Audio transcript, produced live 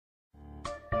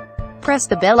Press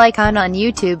the bell icon on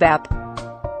YouTube app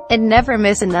and never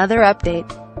miss another update.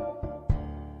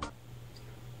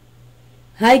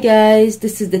 Hi guys,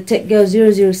 this is the Tech Girl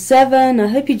 007. I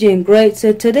hope you're doing great.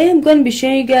 So today I'm going to be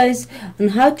showing you guys on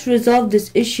how to resolve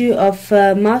this issue of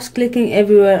mouse clicking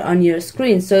everywhere on your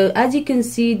screen. So as you can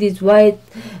see, these white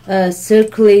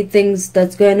circly things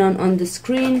that's going on the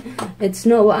screen, it's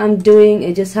not what I'm doing,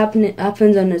 it just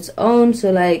happens on its own.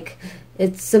 So like,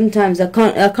 it's sometimes I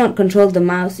can't control the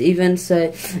mouse even,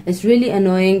 so it's really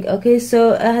annoying. Okay,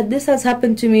 so this has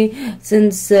happened to me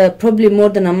since probably more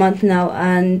than a month now,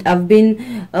 and I've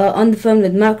been on the phone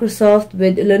with Microsoft,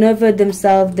 with Lenovo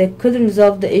themselves. They couldn't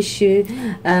resolve the issue.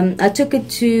 I took it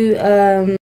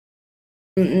to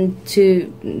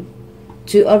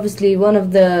obviously one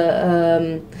of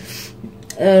the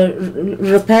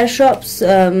repair shops.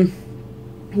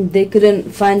 They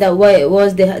couldn't find out why it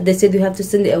was. They said you have to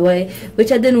send it away,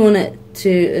 which I didn't want it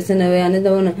to send away. I didn't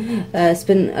want to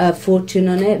spend a fortune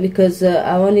on it, because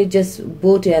I only just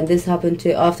bought it and this happened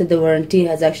to after the warranty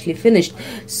has actually finished.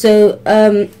 So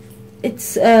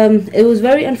it was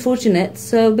very unfortunate.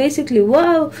 So basically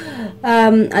what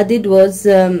I did was,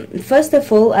 first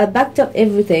of all, I backed up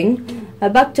everything.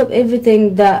 That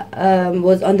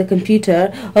was on the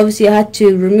computer. Obviously I had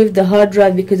to remove the hard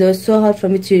drive because it was so hard for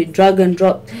me to drag and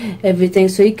drop everything.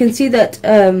 So you can see that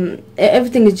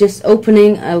everything is just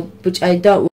opening, which I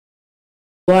don't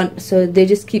want. So they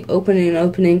just keep opening and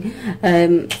opening,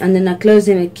 and then I close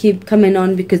them and keep coming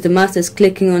on because the mouse is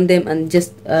clicking on them and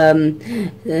just comes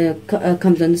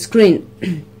on the screen.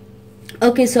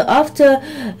 Okay, so after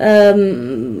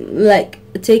like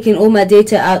taking all my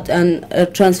data out and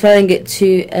transferring it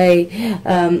to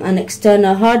an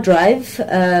external hard drive,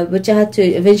 which I had to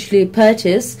eventually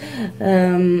purchase,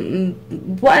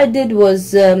 what I did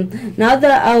was, now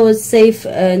that I was safe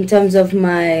in terms of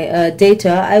my data,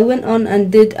 I went on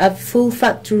and did a full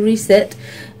factory reset,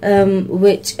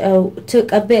 which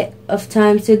took a bit of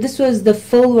time. So this was the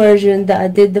full version that I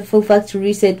did, the full factory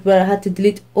reset, where I had to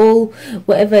delete all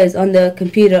whatever is on the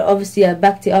computer. Obviously I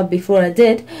backed it up before I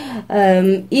did.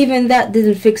 Even that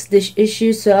didn't fix this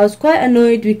issue, so I was quite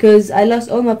annoyed because I lost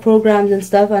all my programs and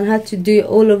stuff and had to do it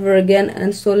all over again and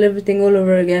install everything all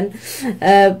over again.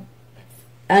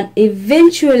 And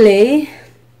eventually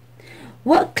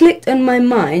what clicked on my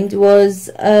mind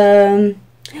was,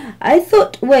 I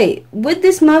thought, wait, with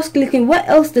this mouse clicking, what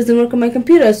else doesn't work on my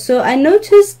computer? So I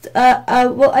noticed,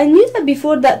 well, I knew that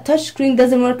before that touchscreen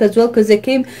doesn't work as well, because they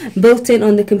came built in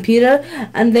on the computer,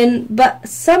 and then, but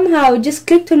somehow it just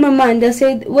clicked on my mind. I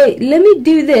said, wait, let me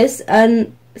do this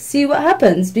and see what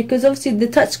happens, because obviously the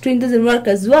touchscreen doesn't work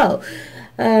as well.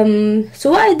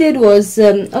 So what I did was,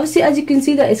 obviously as you can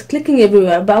see that it's clicking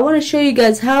everywhere, but I want to show you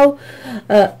guys how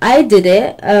I did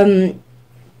it,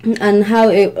 and how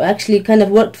it actually kind of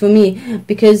worked for me,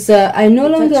 because I no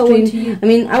longer I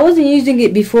mean, I wasn't using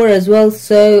it before as well,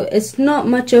 so it's not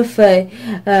much of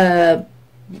a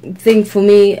thing for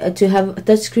me to have a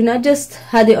touchscreen. I just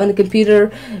had it on the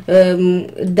computer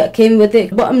that came with it.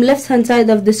 Bottom left hand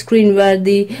side of the screen where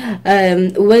the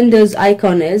Windows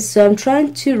icon is, so I'm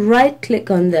trying to right click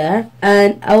on there,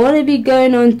 and I want to be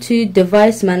going on to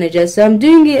device manager. So I'm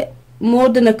doing it more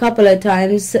than a couple of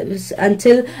times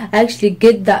until I actually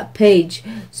get that page.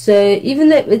 So even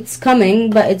though it's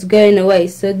coming, but it's going away.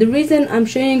 So the reason I'm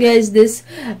showing you guys this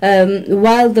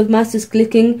while the mouse is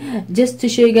clicking, just to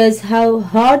show you guys how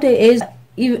hard it is,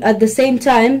 even at the same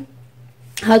time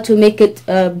how to make it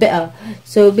better.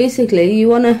 So basically you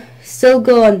want to still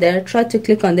go on there, try to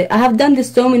click on it. I have done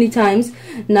this so many times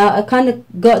now, I kind of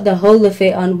got the hold of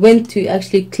it on when to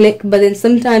actually click, but then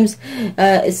sometimes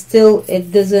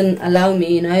it doesn't allow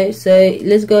me, you know. So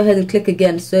let's go ahead and click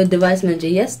again. So device manager,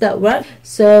 yes, that worked.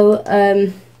 So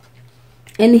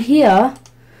in here,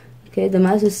 okay, the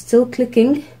mouse is still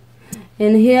clicking.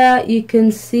 In here you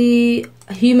can see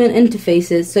human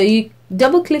interfaces, so you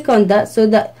double click on that so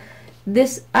that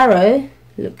this arrow,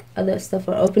 look, other stuff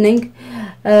are opening,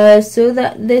 so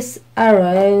that this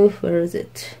arrow, where is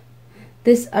it,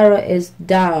 this arrow is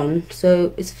down,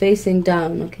 so it's facing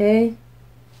down. Okay,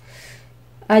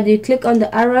 either you click on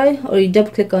the arrow or you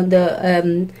double click on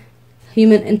the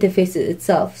human interface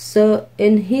itself. So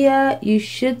in here you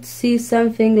should see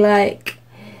something like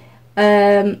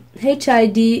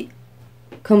HID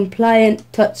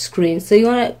compliant touchscreen. So you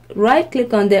want to right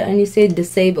click on there and you say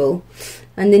disable,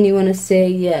 and then you want to say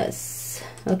yes.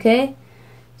 Okay,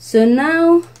 so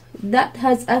now that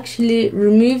has actually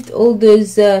removed all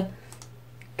those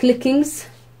clickings,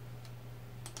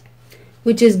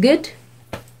 which is good.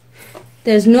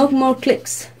 There's no more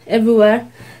clicks everywhere.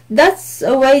 that's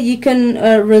a way you can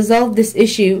resolve this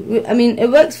issue. I mean,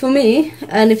 it works for me,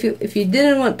 and if you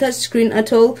didn't want touchscreen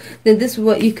at all, then this is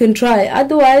what you can try.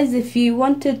 Otherwise, if you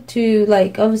wanted to,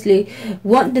 like, obviously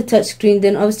want the touchscreen,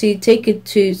 then obviously take it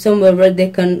to somewhere where they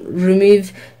can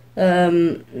remove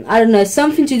I don't know,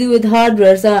 something to do with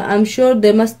hardware. So I'm sure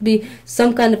there must be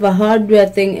some kind of a hardware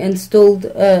thing installed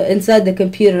inside the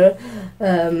computer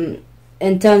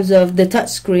in terms of the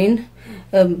touchscreen.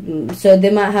 So they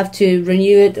might have to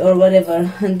renew it or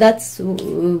whatever, and that's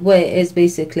where it is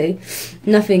basically.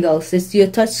 Nothing else. It's your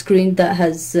touchscreen that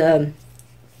has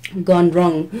gone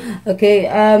wrong. Okay.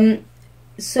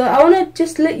 So I want to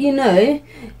just let you know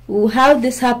how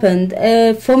this happened.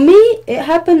 For me, it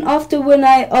happened after when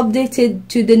I updated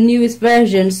to the newest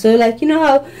version. So, like, you know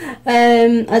how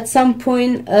at some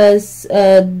point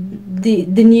the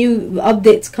new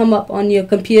updates come up on your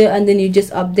computer, and then you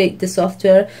just update the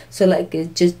software, so like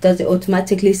it just does it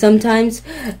automatically sometimes.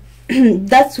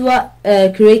 That's what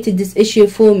created this issue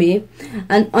for me.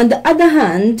 And on the other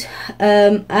hand,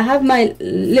 I have my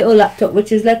little laptop, which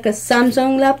is like a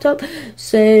Samsung laptop.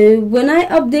 So when I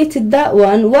updated that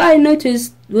one, what I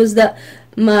noticed was that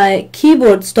my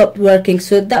keyboard stopped working.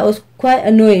 So that was quite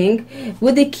annoying.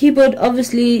 With the keyboard,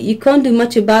 obviously you can't do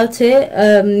much about it.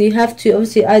 You have to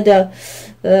obviously either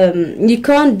you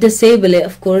can't disable it,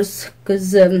 of course,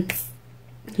 because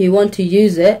you want to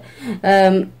use it.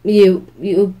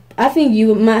 I think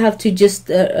you might have to just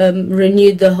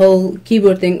renew the whole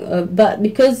keyboard thing, but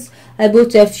because I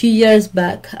bought it a few years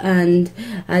back and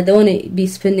I don't want to be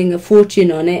spending a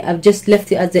fortune on it, I've just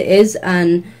left it as it is,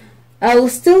 and I will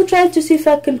still try to see if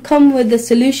I can come with a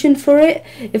solution for it.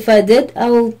 If I did, I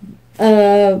will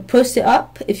post it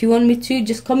up. If you want me to,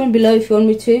 just comment below if you want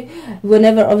me to.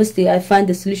 Whenever obviously I find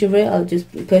the solution for it, I'll just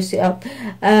post it up.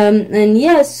 And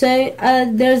yeah, so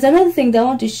there's another thing that I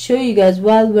want to show you guys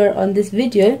while we're on this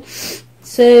video.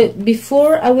 So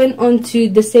before I went on to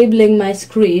disabling my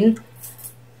screen,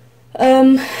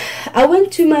 I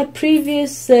went to my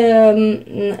previous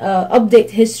update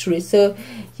history. So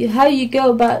how you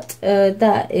go about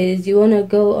that is you want to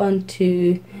go on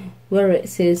to where it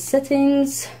says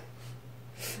settings,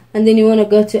 and then you want to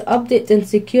go to update and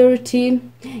security.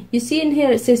 You see in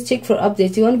here it says check for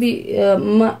updates. You want to be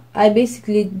I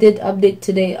basically did update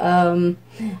today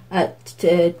at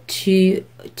 2:02,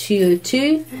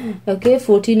 okay,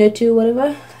 14:02,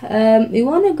 whatever. You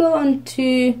want to go on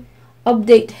to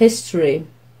update history.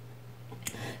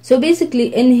 So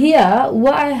basically in here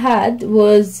what I had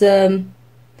was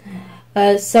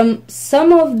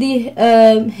some of the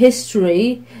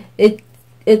history.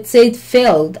 It said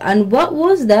failed, and what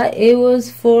was that? It was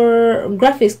for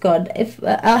graphics card. If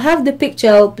I'll have the picture,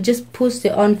 I'll just post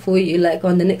it on for you. Like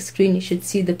on the next screen, you should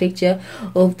see the picture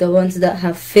of the ones that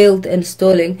have failed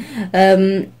installing.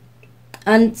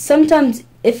 And sometimes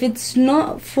if it's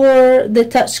not for the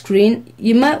touchscreen,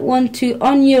 you might want to,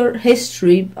 on your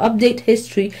history, update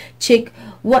history, check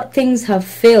what things have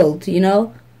failed, you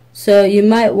know. So you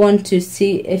might want to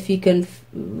see if you can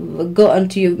go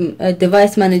onto your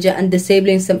device manager and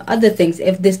disabling some other things.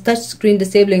 If this touch screen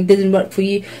disabling doesn't work for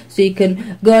you, so you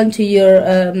can go onto your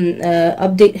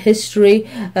update history,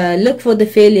 look for the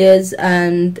failures,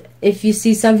 and if you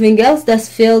see something else that's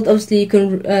failed, obviously you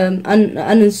can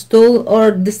uninstall or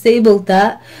disable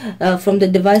that from the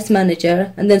device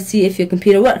manager, and then see if your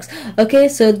computer works. Okay,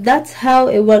 so that's how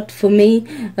it worked for me.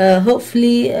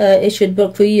 Hopefully it should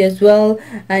work for you as well.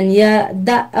 And yeah,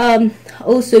 that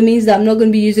also means that I'm not going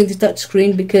to be using the touch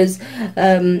screen, because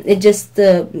it just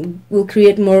will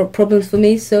create more problems for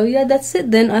me. So yeah, that's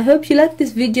it then. I hope you like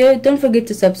this video. Don't forget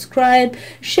to subscribe,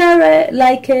 share it,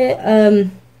 like it.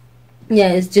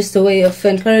 Yeah, it's just a way of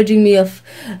encouraging me of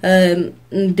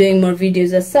doing more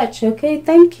videos as such. Okay,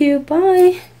 thank you,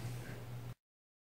 bye.